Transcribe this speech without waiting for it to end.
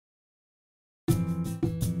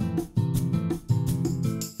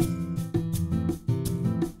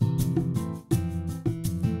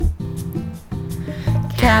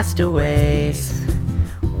Castaways,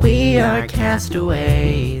 we are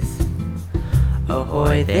castaways.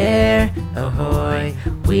 Ahoy there, ahoy,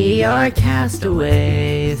 we are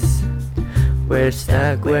castaways. We're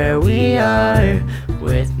stuck where we are,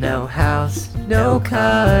 with no house, no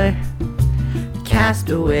car.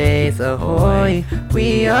 Castaways, ahoy,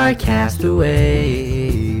 we are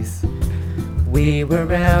castaways. We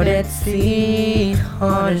were out at sea,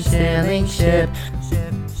 on a sailing ship.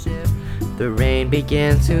 The rain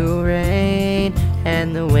began to rain,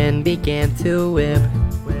 and the wind began to whip.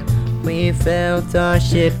 We felt our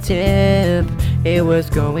ship tip, it was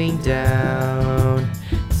going down.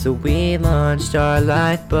 So we launched our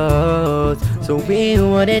lifeboats, so we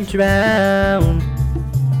wouldn't drown.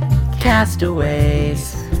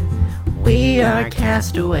 Castaways, we are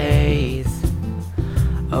castaways.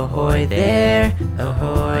 Ahoy there,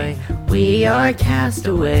 ahoy, we are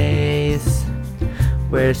castaways.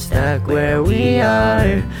 We're stuck where we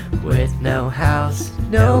are, with no house,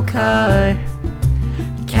 no car.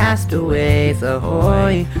 Castaways,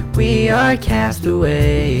 ahoy, we are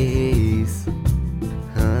castaways.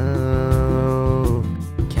 Oh,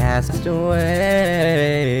 castaways.